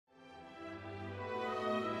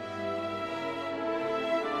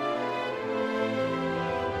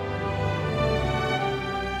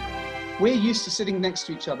We're used to sitting next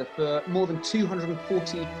to each other for more than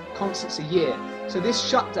 240 concerts a year. So this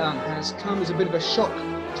shutdown has come as a bit of a shock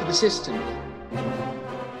to the system.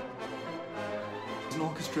 An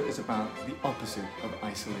orchestra is about the opposite of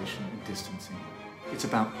isolation and distancing. It's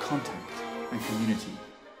about contact and community.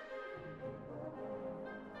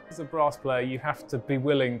 As a brass player, you have to be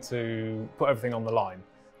willing to put everything on the line.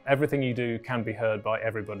 Everything you do can be heard by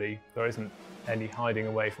everybody. There isn't any hiding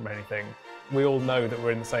away from anything. We all know that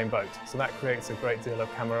we're in the same boat, so that creates a great deal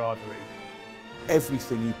of camaraderie.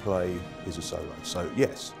 Everything you play is a solo, so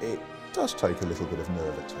yes, it does take a little bit of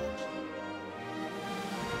nerve at times.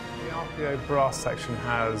 The RPO brass section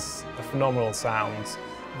has a phenomenal sound.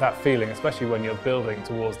 That feeling, especially when you're building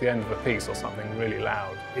towards the end of a piece or something really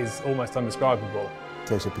loud, is almost indescribable. If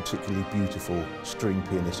there's a particularly beautiful string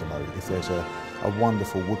pianissimo, if there's a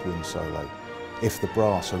wonderful woodwind solo, if the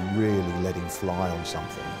brass are really letting fly on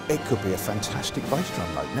something, it could be a fantastic bass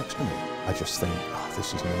drum note next to me. I just think, oh,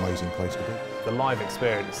 this is an amazing place to be. The live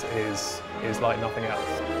experience is like nothing else.